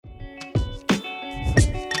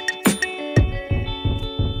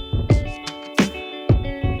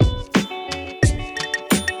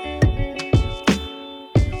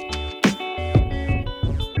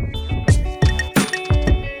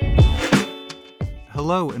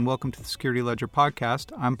Hello and welcome to the Security Ledger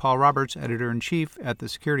podcast. I'm Paul Roberts, editor-in-chief at the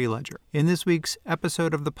Security Ledger. In this week's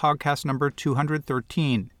episode of the podcast number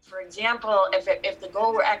 213. For example, if the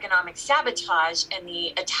goal were economic sabotage and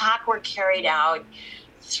the attack were carried out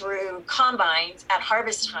through combines at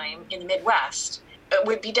harvest time in the Midwest, it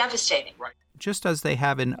would be devastating. Right. Just as they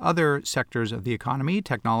have in other sectors of the economy,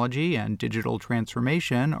 technology and digital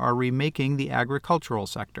transformation are remaking the agricultural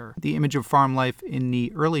sector. The image of farm life in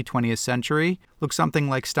the early 20th century looks something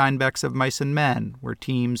like Steinbeck's Of Mice and Men, where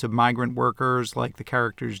teams of migrant workers like the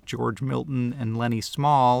characters George Milton and Lenny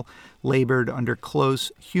Small labored under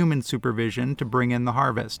close human supervision to bring in the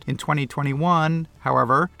harvest. In 2021,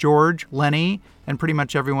 however, George, Lenny, and pretty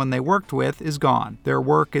much everyone they worked with is gone. Their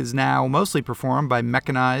work is now mostly performed by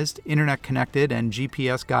mechanized, internet-connected, and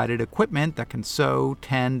GPS-guided equipment that can sow,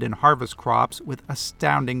 tend, and harvest crops with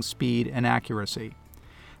astounding speed and accuracy.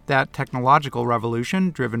 That technological revolution,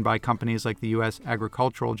 driven by companies like the U.S.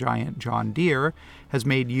 agricultural giant John Deere, has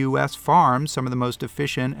made U.S. farms some of the most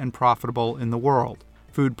efficient and profitable in the world.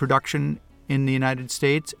 Food production in the United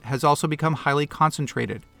States has also become highly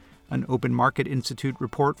concentrated. An Open Market Institute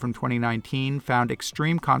report from 2019 found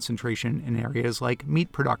extreme concentration in areas like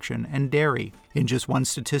meat production and dairy. In just one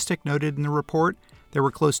statistic noted in the report, there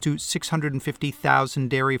were close to 650,000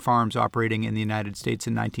 dairy farms operating in the United States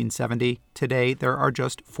in 1970. Today, there are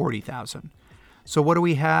just 40,000. So what do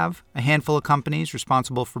we have? A handful of companies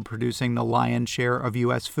responsible for producing the lion's share of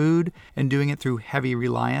U.S. food and doing it through heavy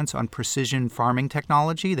reliance on precision farming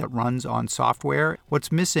technology that runs on software.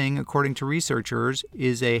 What's missing, according to researchers,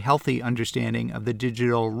 is a healthy understanding of the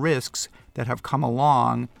digital risks that have come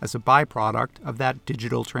along as a byproduct of that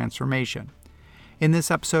digital transformation. In this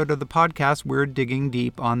episode of the podcast, we're digging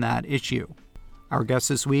deep on that issue. Our guest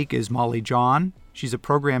this week is Molly John. She's a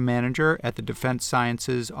program manager at the Defense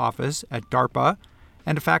Sciences Office at DARPA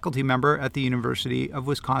and a faculty member at the University of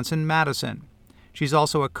Wisconsin-Madison. She's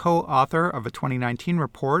also a co-author of a 2019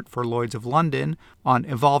 report for Lloyd's of London on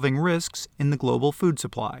evolving risks in the global food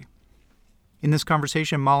supply. In this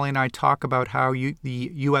conversation, Molly and I talk about how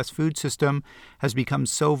the U.S. food system has become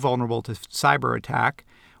so vulnerable to cyber attack,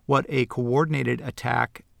 what a coordinated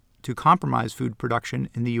attack to compromise food production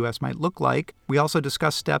in the U.S. might look like. We also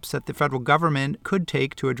discuss steps that the federal government could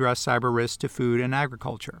take to address cyber risks to food and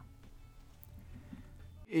agriculture.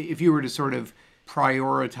 If you were to sort of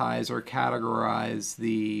prioritize or categorize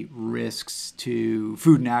the risks to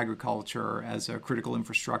food and agriculture as a critical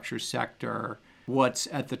infrastructure sector, what's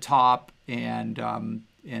at the top and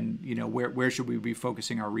where should we be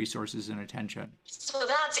focusing our resources and attention? So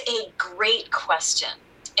that's a great question.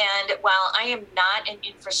 And while I am not an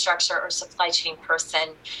infrastructure or supply chain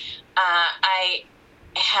person, I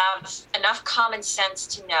have enough common sense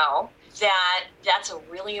to know that that's a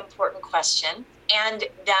really important question and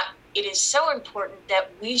that it is so important that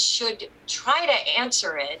we should try to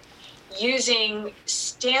answer it using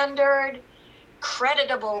standard,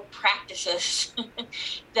 creditable practices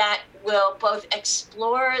that will both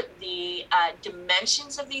explore the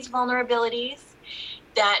dimensions of these vulnerabilities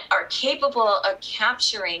that are capable of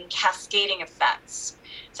capturing cascading effects.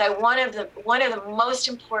 So one of the most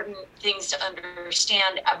important things to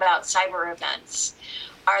understand about cyber events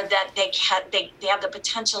are that they have the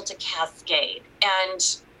potential to cascade.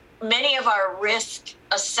 And many of our risk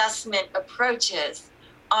assessment approaches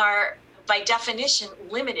are, by definition,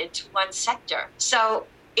 limited to one sector. So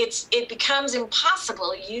it becomes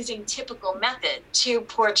impossible using typical method to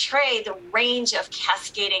portray the range of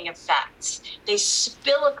cascading effects. They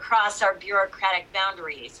spill across our bureaucratic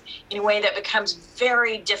boundaries in a way that becomes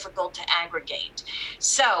very difficult to aggregate.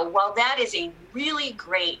 So while that is a really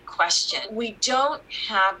great question, we don't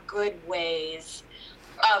have good ways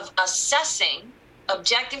of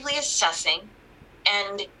objectively assessing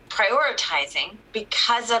and prioritizing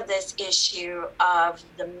because of this issue of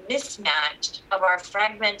the mismatch of our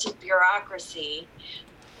fragmented bureaucracy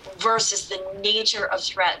versus the nature of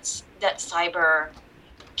threats that cyber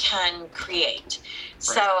can create. Right.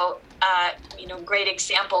 So, great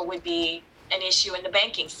example would be an issue in the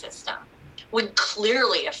banking system would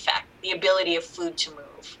clearly affect the ability of food to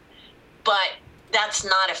move. But that's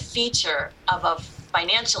not a feature of a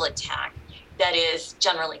financial attack that is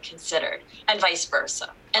generally considered, and vice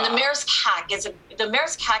versa. And the Maersk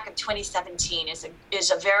hack of 2017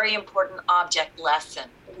 is a very important object lesson,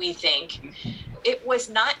 we think. It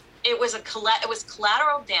was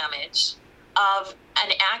collateral damage of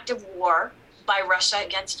an act of war by Russia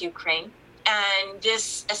against Ukraine, and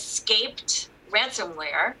this escaped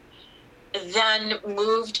ransomware then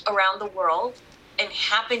moved around the world and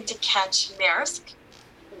happened to catch Maersk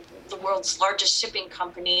the world's largest shipping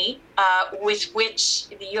company, with which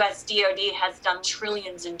the US DoD has done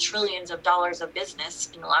trillions and trillions of dollars of business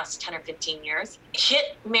in the last 10 or 15 years,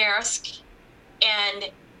 hit Maersk and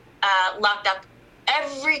locked up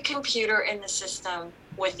every computer in the system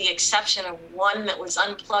with the exception of one that was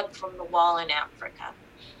unplugged from the wall in Africa.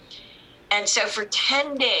 And so for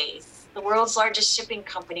 10 days, the world's largest shipping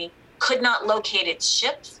company could not locate its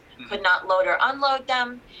ships, could not load or unload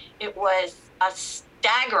them. It was a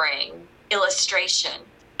staggering illustration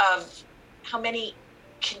of how many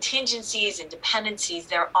contingencies and dependencies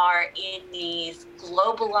there are in these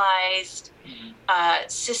globalized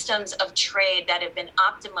systems of trade that have been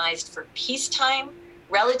optimized for peacetime,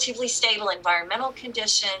 relatively stable environmental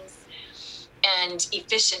conditions, and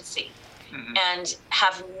efficiency, and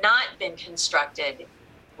have not been constructed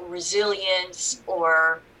resilience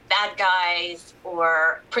or bad guys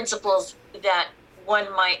or principles that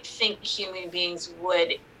one might think human beings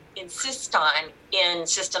would insist on in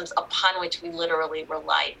systems upon which we literally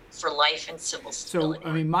rely for life and civil stability. So,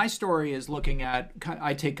 I mean, my story is looking at,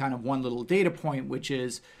 I take kind of one little data point, which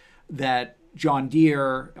is that John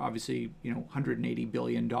Deere, obviously, $180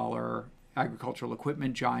 billion agricultural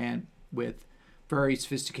equipment giant with very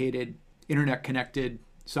sophisticated internet-connected,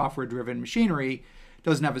 software-driven machinery,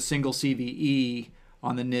 doesn't have a single CVE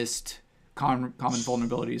on the NIST Common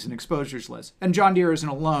Vulnerabilities and Exposures list. And John Deere isn't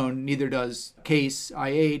alone, neither does Case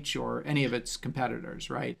IH or any of its competitors,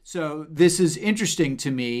 right? So this is interesting to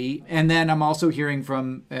me. And then I'm also hearing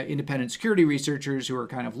from independent security researchers who are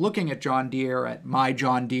kind of looking at John Deere, at My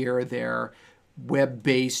John Deere, their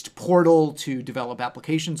web-based portal to develop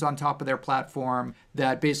applications on top of their platform,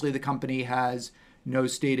 that basically the company has no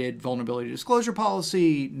stated vulnerability disclosure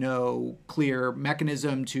policy, no clear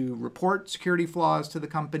mechanism to report security flaws to the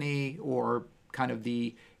company, or kind of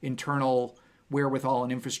the internal wherewithal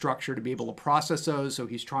and infrastructure to be able to process those. So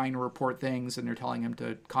he's trying to report things and they're telling him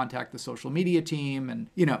to contact the social media team. And,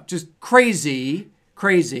 just crazy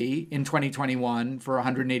in 2021 for a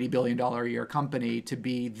 $180 billion a year company to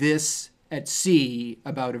be this at sea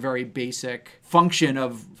about a very basic function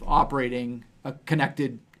of operating a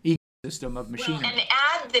connected system of machinery. And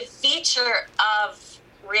add the feature of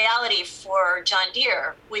reality for John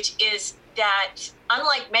Deere, which is that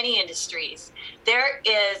unlike many industries, there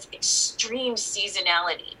is extreme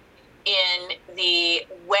seasonality in the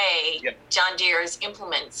way John Deere's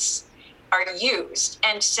implements are used.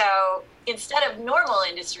 And so instead of normal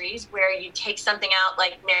industries where you take something out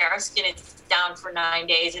like Maersk and it's down for 9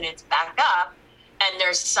 days and it's back up and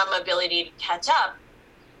there's some ability to catch up,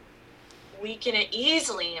 we can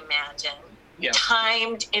easily imagine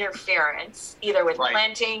timed interference, either with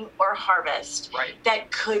planting or harvest, that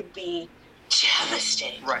could be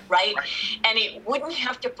devastating, right? And it wouldn't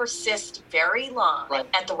have to persist very long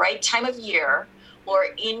at the right time of year, or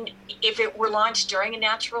if it were launched during a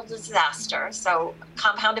natural disaster, so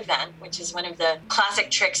compound event, which is one of the classic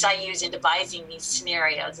tricks I use in devising these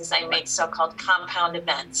scenarios, is I make so-called compound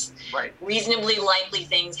events, reasonably likely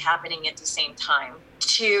things happening at the same time.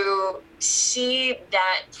 To see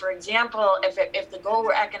that, for example, if the goal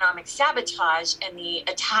were economic sabotage and the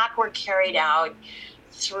attack were carried out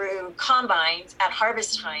through combines at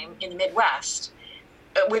harvest time in the Midwest,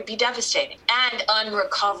 it would be devastating and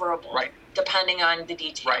unrecoverable, depending on the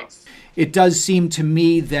details. It does seem to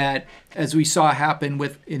me that, as we saw happen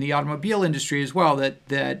in the automobile industry as well,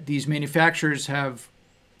 that these manufacturers have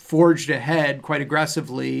forged ahead quite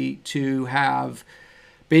aggressively to have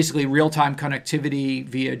basically real-time connectivity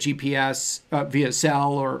via GPS, via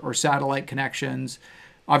cell or satellite connections.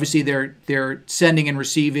 Obviously, they're sending and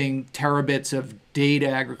receiving terabits of data,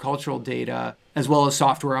 agricultural data, as well as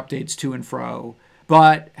software updates to and fro,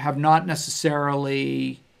 but have not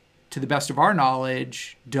necessarily, to the best of our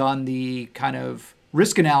knowledge, done the kind of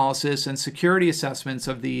risk analysis and security assessments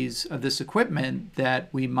of this equipment that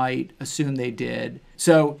we might assume they did.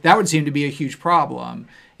 So that would seem to be a huge problem.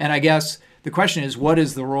 And I guess the question is, what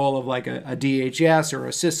is the role of like a DHS or a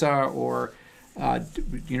CISA or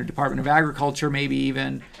Department of Agriculture, maybe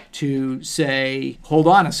even, to say, hold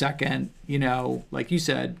on a second, like you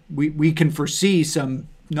said, we can foresee some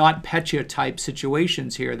not Petya type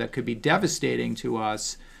situations here that could be devastating to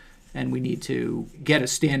us, and we need to get a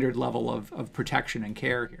standard level of protection and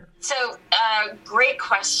care here. So, great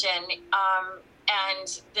question.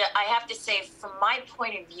 I have to say, from my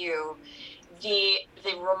point of view, the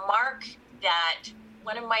remark that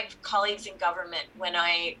one of my colleagues in government, when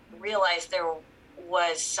I realized there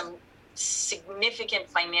was some significant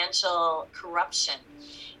financial corruption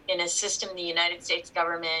in a system the United States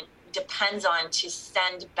government depends on to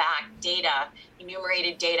send back data,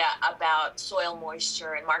 enumerated data about soil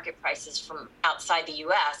moisture and market prices from outside the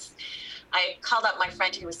US. I called up my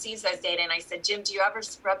friend who receives those data and I said, Jim, do you ever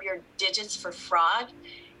scrub your digits for fraud?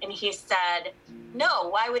 And he said, no,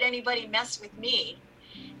 why would anybody mess with me?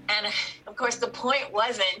 And of course, the point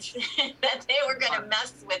wasn't that they were going to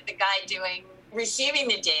mess with the guy receiving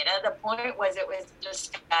the data. The point was it was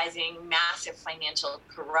disguising massive financial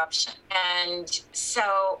corruption. And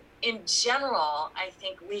so in general, I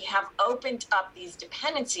think we have opened up these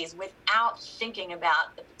dependencies without thinking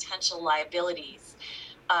about the potential liabilities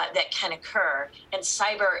that can occur. And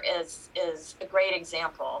cyber is a great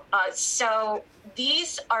example. So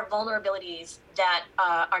these are vulnerabilities that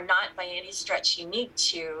are not by any stretch unique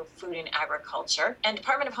to food and agriculture. And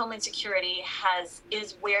Department of Homeland Security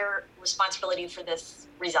is where responsibility for this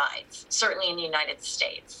resides, certainly in the United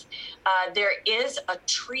States. There is a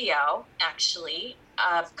trio, actually,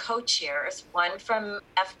 of co-chairs, one from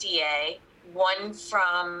FDA, one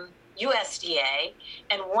from USDA,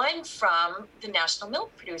 and one from the National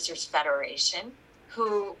Milk Producers Federation,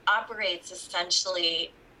 who operates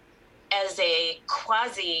essentially as a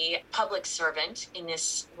quasi-public servant in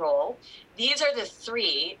this role. These are the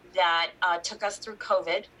three that took us through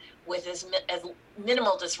COVID with as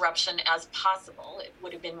minimal disruption as possible. It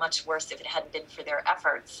would have been much worse if it hadn't been for their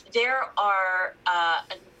efforts. There are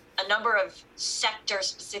a number of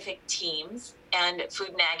sector-specific teams, and Food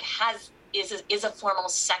and Ag is a formal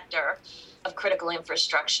sector of critical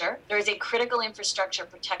infrastructure. There is a critical infrastructure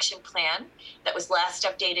protection plan that was last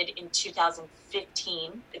updated in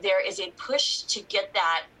 2015. There is a push to get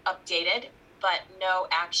that updated, but no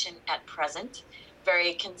action at present.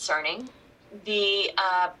 Very concerning. The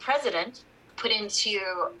president put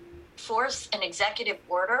into force an executive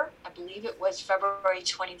order, I believe it was February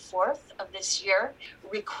 24th of this year,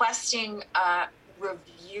 requesting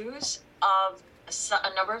reviews of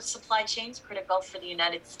a number of supply chains critical for the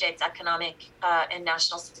United States economic and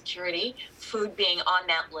national security, food being on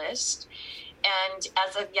that list. And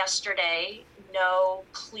as of yesterday, no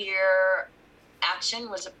clear action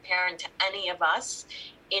was apparent to any of us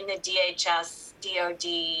in the DHS,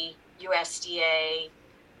 DOD, USDA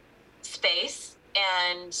space.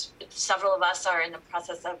 And several of us are in the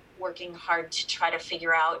process of working hard to try to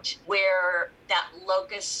figure out where that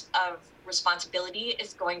locus of responsibility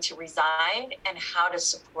is going to reside and how to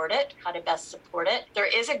support it, how to best support it. There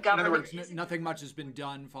is a government... In other words, nothing much has been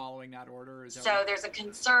done following that order? So there's a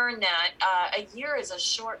concern that a year is a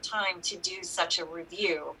short time to do such a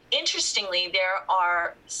review. Interestingly, there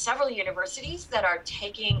are several universities that are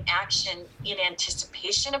taking action in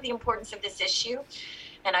anticipation of the importance of this issue.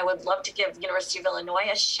 And I would love to give University of Illinois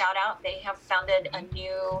a shout out. They have founded a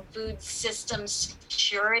new food systems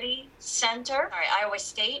security center. Iowa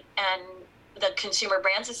State and the Consumer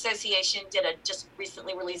Brands Association just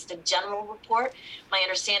recently released a general report. My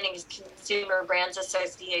understanding is Consumer Brands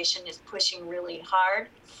Association is pushing really hard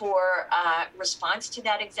for response to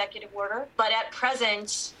that executive order. But at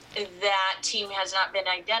present, that team has not been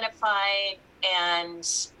identified, and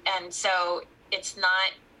so it's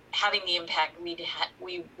not having the impact we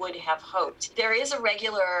would have hoped. There is a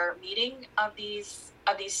regular meeting of these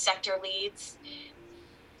sector leads.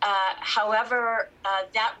 However,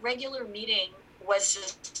 that regular meeting was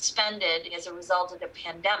suspended as a result of the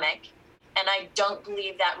pandemic, and I don't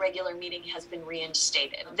believe that regular meeting has been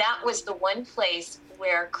reinstated. That was the one place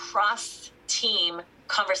where cross-team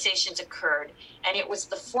conversations occurred, and it was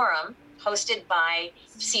the forum hosted by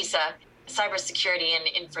CISA, Cybersecurity and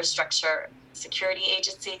Infrastructure Security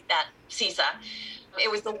Agency, that CISA.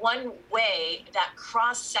 It was the one way that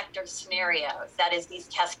cross-sector scenarios, that is, these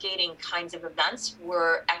cascading kinds of events,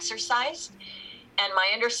 were exercised. And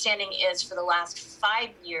my understanding is for the last 5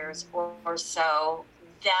 years or so,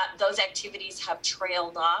 that those activities have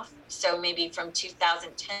trailed off. So maybe from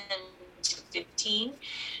 2010 to 15,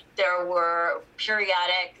 there were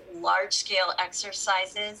periodic large-scale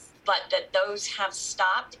exercises, but that those have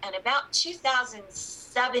stopped. And about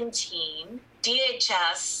 2017,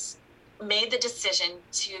 DHS made the decision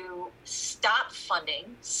to stop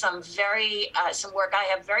funding some work I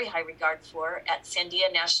have very high regard for at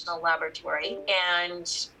Sandia National Laboratory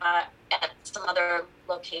and at some other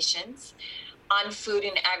locations on food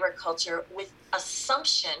and agriculture, with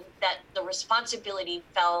assumption that the responsibility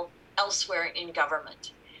fell elsewhere in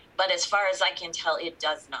government. But as far as I can tell, it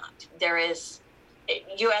does not.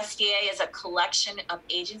 USDA is a collection of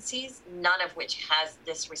agencies, none of which has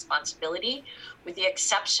this responsibility, with the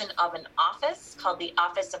exception of an office called the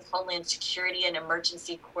Office of Homeland Security and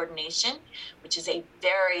Emergency Coordination, which is a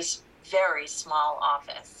very, very small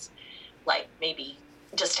office, like maybe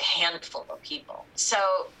just a handful handful of people.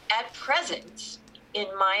 So at present, in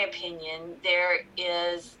my opinion, there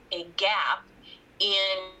is a gap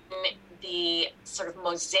in the sort of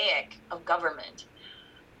mosaic of government.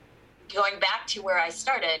 Going back to where I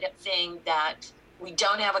started, saying that we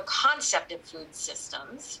don't have a concept of food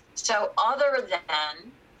systems. So other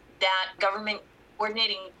than that government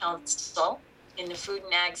coordinating council in the food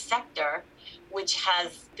and ag sector, which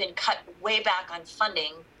has been cut way back on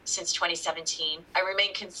funding since 2017, I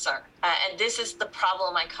remain concerned. And this is the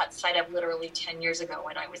problem I caught sight of literally 10 years ago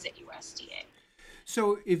when I was at USDA.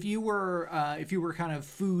 So if you were kind of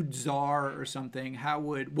food czar or something,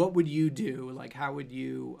 what would you do? Like, how would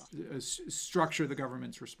you structure the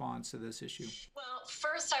government's response to this issue? Well,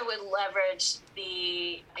 first I would leverage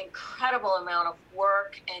the incredible amount of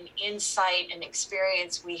work and insight and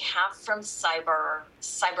experience we have from cyber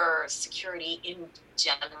security in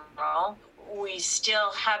general. We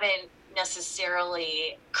still haven't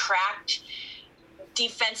necessarily cracked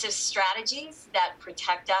defensive strategies that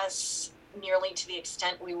protect us nearly to the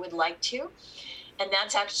extent we would like to. And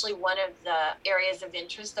that's actually one of the areas of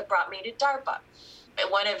interest that brought me to DARPA.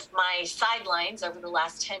 One of my sidelines over the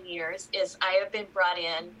last 10 years is I have been brought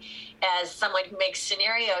in as someone who makes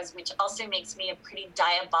scenarios, which also makes me a pretty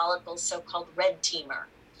diabolical so-called red teamer.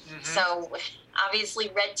 Mm-hmm. So obviously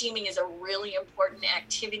red teaming is a really important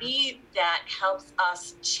activity that helps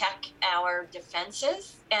us check our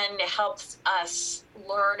defenses and helps us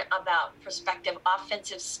learn about prospective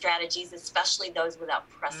offensive strategies, especially those without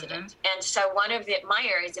precedent. Mm-hmm. And so one of my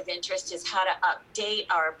areas of interest is how to update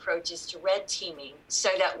our approaches to red teaming so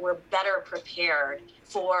that we're better prepared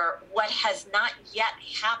for what has not yet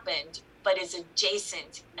happened, but is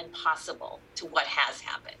adjacent and possible to what has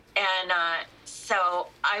happened. And so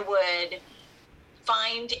I would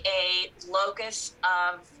find a locus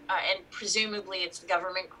of, and presumably it's the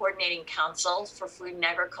Government Coordinating Council for Food and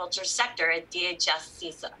Agriculture sector at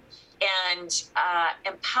DHS-CISA, and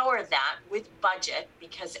empower that with budget,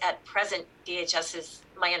 because at present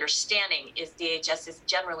my understanding is DHS is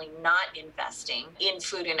generally not investing in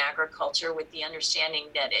food and agriculture with the understanding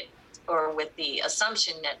that or with the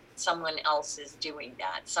assumption that someone else is doing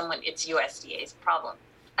that. It's USDA's problem.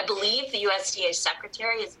 I believe the USDA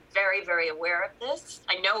secretary is very, very aware of this.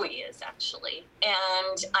 I know he is, actually.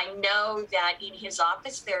 And I know that in his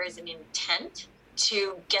office, there is an intent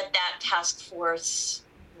to get that task force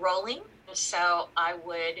rolling. So I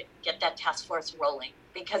would get that task force rolling,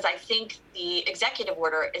 because I think the executive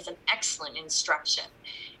order is an excellent instruction,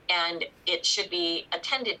 and it should be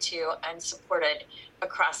attended to and supported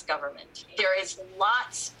across government. There is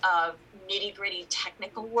lots of nitty-gritty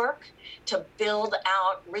technical work to build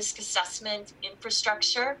out risk assessment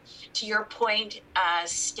infrastructure. To your point,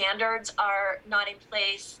 standards are not in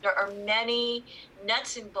place. There are many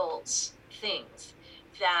nuts and bolts things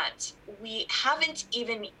that we haven't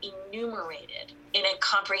even enumerated in a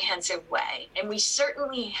comprehensive way. And we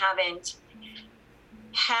certainly haven't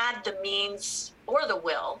had the means or the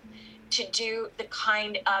will to do the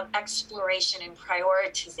kind of exploration and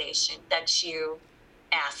prioritization that you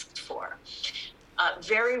asked for.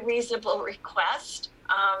 Very reasonable request.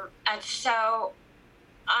 And so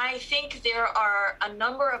I think there are a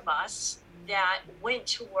number of us that went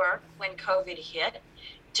to work when COVID hit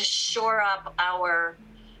to shore up our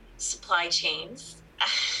supply chains.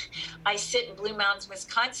 I sit in Blue Mountains,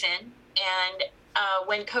 Wisconsin, and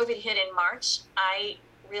when COVID hit in March, I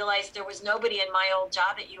realized there was nobody in my old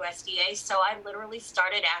job at USDA, so I literally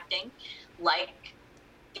started acting like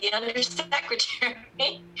the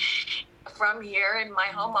undersecretary from here in my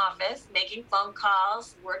home office, making phone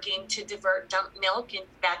calls, working to divert dumped milk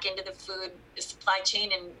back into the food supply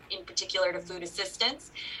chain, and in particular to food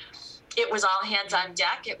assistance. It was all hands on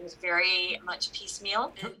deck. It was very much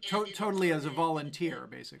piecemeal. Totally as a volunteer,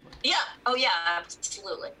 basically. Yeah. Oh, yeah,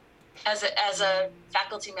 absolutely. As a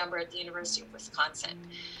faculty member at the University of Wisconsin.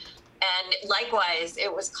 And likewise,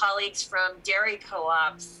 it was colleagues from dairy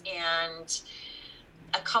co-ops and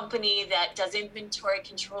a company that does inventory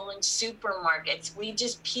control in supermarkets. We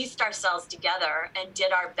just pieced ourselves together and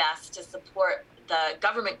did our best to support the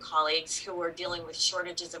government colleagues who were dealing with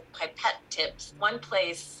shortages of pipette tips. One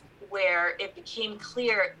place where it became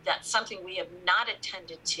clear that something we have not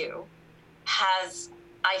attended to has,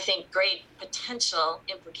 I think, great potential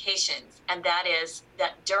implications. And that is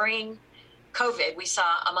that during COVID, we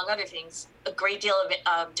saw, among other things, a great deal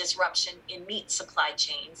of disruption in meat supply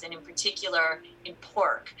chains, and in particular in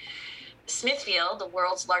pork. Smithfield, the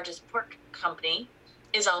world's largest pork company,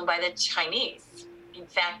 is owned by the Chinese. In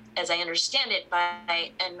fact, as I understand it,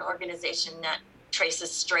 by an organization that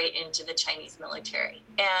traces straight into the Chinese military.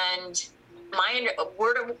 And my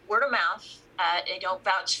word of mouth I don't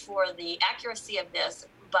vouch for the accuracy of this,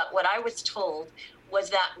 but what I was told was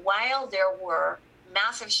that while there were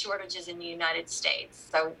massive shortages in the United States,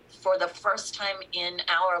 so for the first time in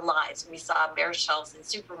our lives, we saw bare shelves in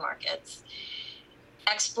supermarkets,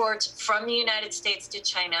 exports from the United States to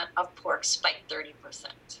China of pork spiked 30%.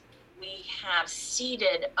 We have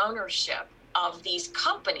ceded ownership of these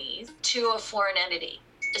companies to a foreign entity,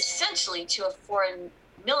 essentially to a foreign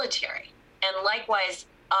military. And likewise,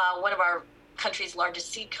 one of our country's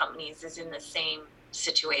largest seed companies is in the same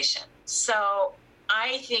situation. So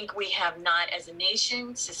I think we have not, as a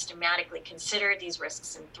nation, systematically considered these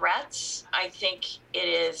risks and threats. I think it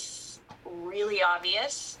is really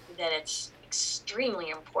obvious that it's extremely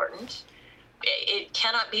important. It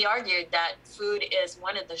cannot be argued that food is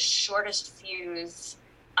one of the shortest fuse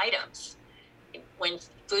items. When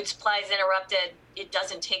food supply is interrupted, it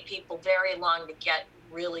doesn't take people very long to get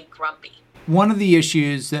really grumpy. One of the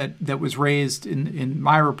issues that was raised in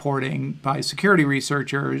my reporting by security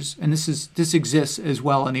researchers, and this exists as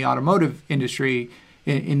well in the automotive industry,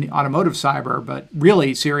 in automotive cyber, but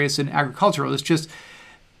really serious in agricultural, is just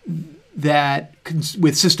that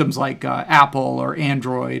with systems like Apple or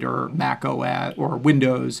Android or Mac OS or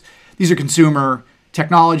Windows, these are consumer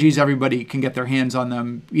technologies. Everybody can get their hands on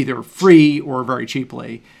them either free or very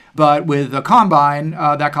cheaply. But with a combine,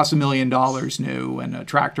 that costs $1 million new, and a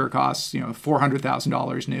tractor costs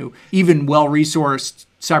 $400,000 new. Even well-resourced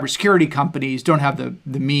cybersecurity companies don't have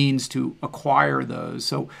the means to acquire those.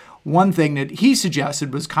 So one thing that he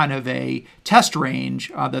suggested was kind of a test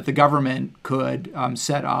range that the government could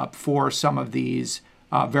set up for some of these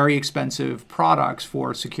very expensive products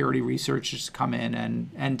for security researchers to come in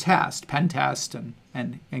and test, pen test,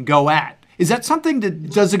 and go at. Is that something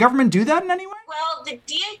does the government do that in any way? Well, the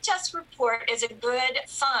DHS report is a good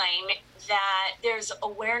sign that there's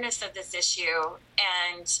awareness of this issue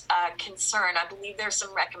and concern. I believe there's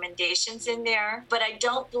some recommendations in there, but I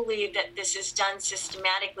don't believe that this is done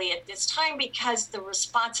systematically at this time because the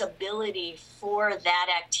responsibility for that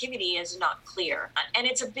activity is not clear. And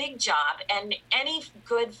it's a big job, and any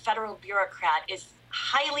good federal bureaucrat is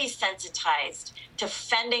highly sensitized to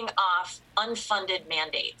fending off unfunded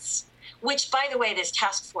mandates, which, by the way, this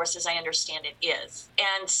task force, as I understand it, is.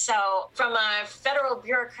 And so from a federal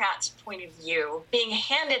bureaucrat's point of view, being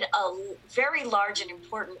handed a very large and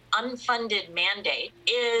important unfunded mandate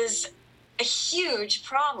is a huge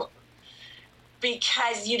problem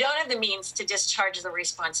because you don't have the means to discharge the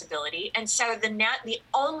responsibility. And so the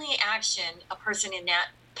only action a person in that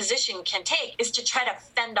position can take is to try to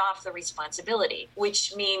fend off the responsibility,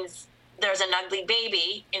 which means there's an ugly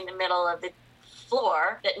baby in the middle of the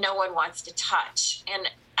floor that no one wants to touch. And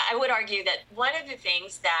I would argue that one of the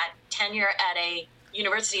things that tenure at a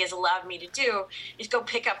university has allowed me to do is go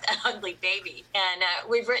pick up that ugly baby. And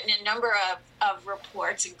we've written a number of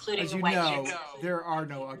reports, including As the you White know, Kids. there are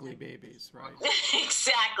no ugly babies, right?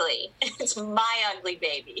 Exactly. It's my ugly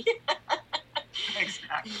baby.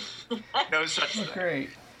 Exactly. No such thing. Great.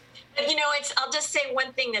 But, I'll just say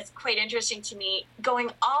one thing that's quite interesting to me, going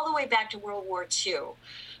all the way back to World War II.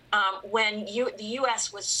 When the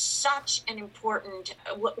U.S. was such an important,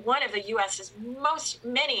 one of the U.S.'s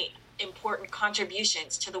many important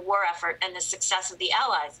contributions to the war effort and the success of the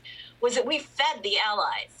Allies was that we fed the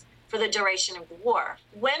Allies for the duration of the war.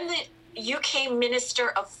 When the UK Minister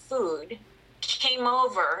of Food came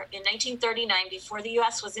over in 1939, before the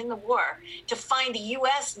U.S. was in the war, to find the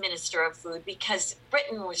U.S. Minister of Food because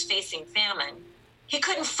Britain was facing famine, he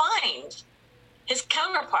couldn't find his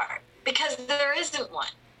counterpart because there isn't one.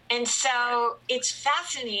 And so it's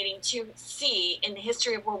fascinating to see in the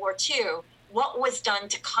history of World War II what was done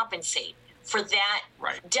to compensate for that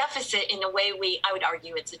deficit in the way I would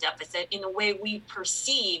argue it's a deficit, in the way we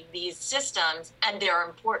perceive these systems and their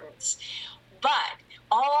importance. But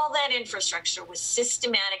all that infrastructure was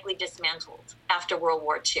systematically dismantled after World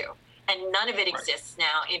War II, and none of it exists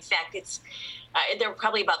now. In fact, there are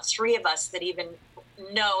probably about 3 of us that even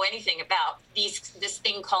know anything about this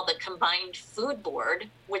thing called the Combined Food Board,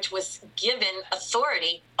 which was given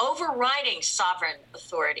authority, overriding sovereign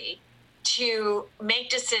authority, to make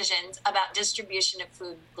decisions about distribution of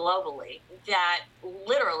food globally that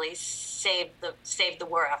literally saved the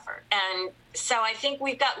war effort. And so I think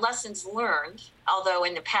we've got lessons learned, although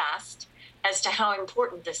in the past, as to how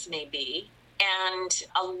important this may be, and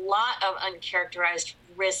a lot of uncharacterized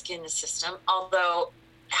risk in the system, although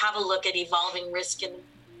have a look at evolving risk in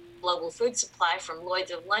global food supply from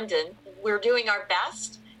Lloyd's of London. We're doing our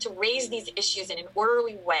best to raise these issues in an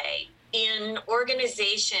orderly way in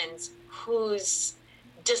organizations whose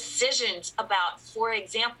decisions about, for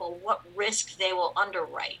example, what risk they will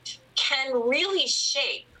underwrite can really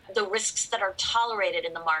shape the risks that are tolerated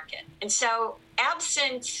in the market. And so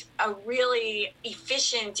absent a really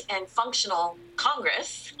efficient and functional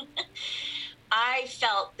Congress, I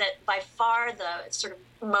felt that by far the sort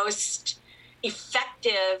of most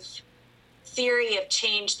effective theory of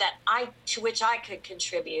change to which I could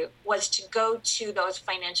contribute was to go to those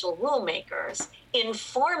financial rule makers,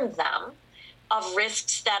 inform them of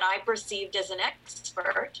risks that I perceived as an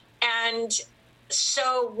expert, and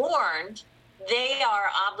so warned, they are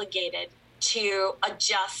obligated to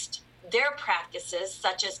adjust their practices,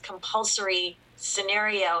 such as compulsory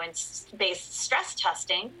scenario and based stress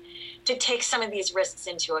testing, to take some of these risks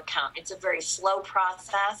into account. It's a very slow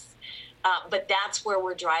process. But that's where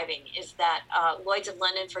we're driving, is that Lloyd's of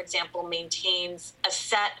London, for example, maintains a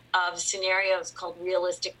set of scenarios called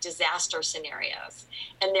realistic disaster scenarios.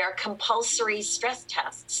 And they're compulsory stress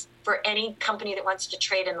tests for any company that wants to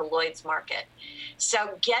trade in the Lloyd's market.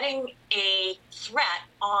 So getting a threat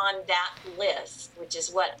on that list, which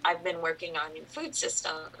is what I've been working on in food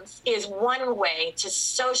systems, is one way to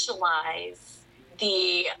socialize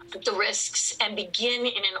the risks and begin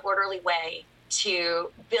in an orderly way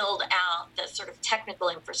to build out the sort of technical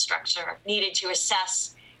infrastructure needed to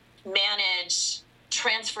assess, manage,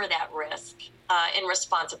 transfer that risk in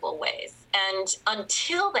responsible ways. And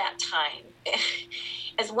until that time,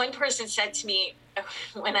 as one person said to me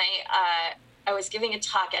when I was giving a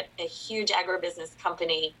talk at a huge agribusiness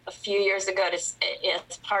company a few years ago as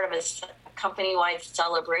part of a company-wide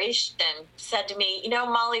celebration, said to me,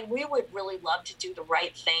 Molly, we would really love to do the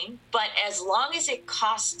right thing, but as long as it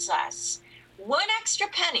costs us one extra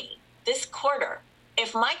penny this quarter,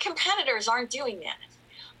 if my competitors aren't doing that,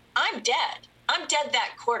 I'm dead. I'm dead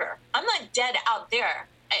that quarter. I'm not dead out there.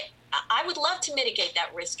 I would love to mitigate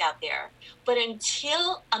that risk out there, but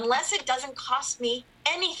unless it doesn't cost me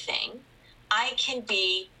anything, I can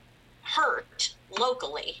be hurt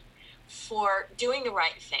locally for doing the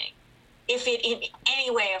right thing if it in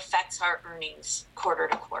any way affects our earnings quarter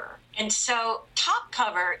to quarter. And so top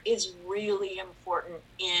cover is really important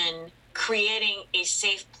in creating a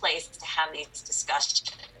safe place to have these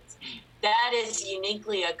discussions. That is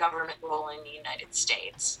uniquely a government role in the United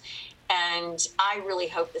States. And I really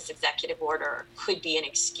hope this executive order could be an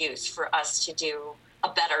excuse for us to do a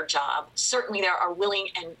better job. Certainly there are willing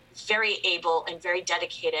and very able and very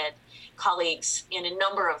dedicated colleagues in a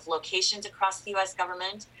number of locations across the U.S.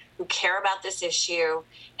 government who care about this issue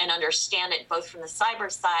and understand it both from the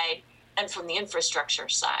cyber side and from the infrastructure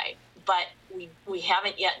side. But we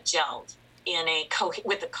haven't yet gelled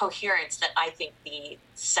with the coherence that I think the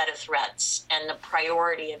set of threats and the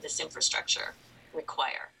priority of this infrastructure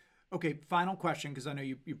require. Okay, final question, because I know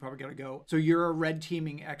you probably got to go. So you're a red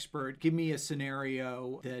teaming expert. Give me a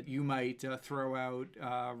scenario that you might throw out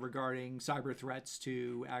regarding cyber threats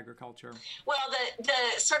to agriculture. Well,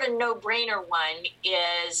 the sort of no-brainer one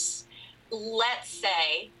is, let's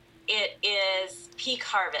say it is peak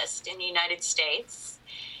harvest in the United States,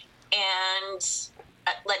 and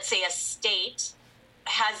let's say a state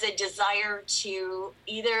has a desire to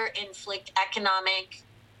either inflict economic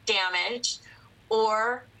damage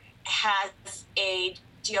or has a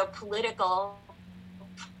geopolitical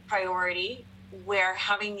priority where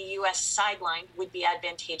having the U.S. sidelined would be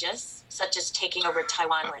advantageous, such as taking over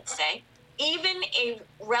Taiwan, let's say. Even a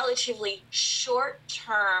relatively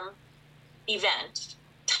short-term event,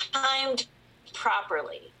 timed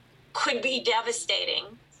properly, could be devastating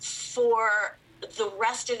for the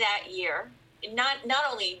rest of that year. Not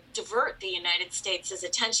only divert the United States'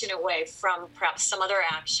 attention away from perhaps some other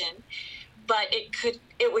action, but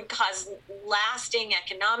it would cause lasting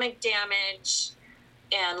economic damage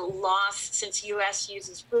and loss, since U.S.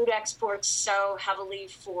 uses food exports so heavily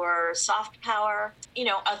for soft power.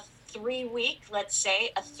 A 3-week, let's say,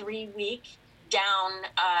 a 3-week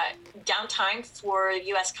downtime for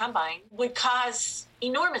U.S. combine would cause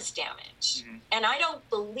enormous damage. Mm-hmm. And I don't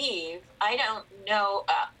know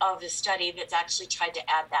of a study that's actually tried to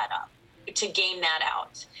add that up, to game that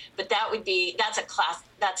out. But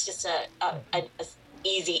that's just a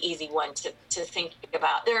easy one to think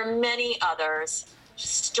about. There are many others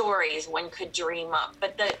stories one could dream up,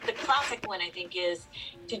 but the classic one, I think, is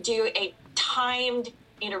to do a timed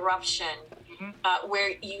interruption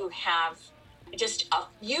where you have just a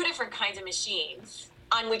few different kinds of machines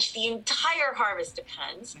on which the entire harvest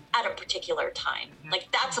depends at a particular time. Like,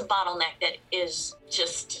 that's a bottleneck that is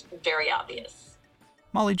just very obvious.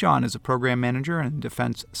 Molly John is a program manager in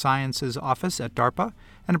Defense Sciences Office at DARPA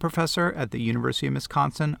and a professor at the University of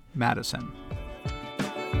Wisconsin, Madison.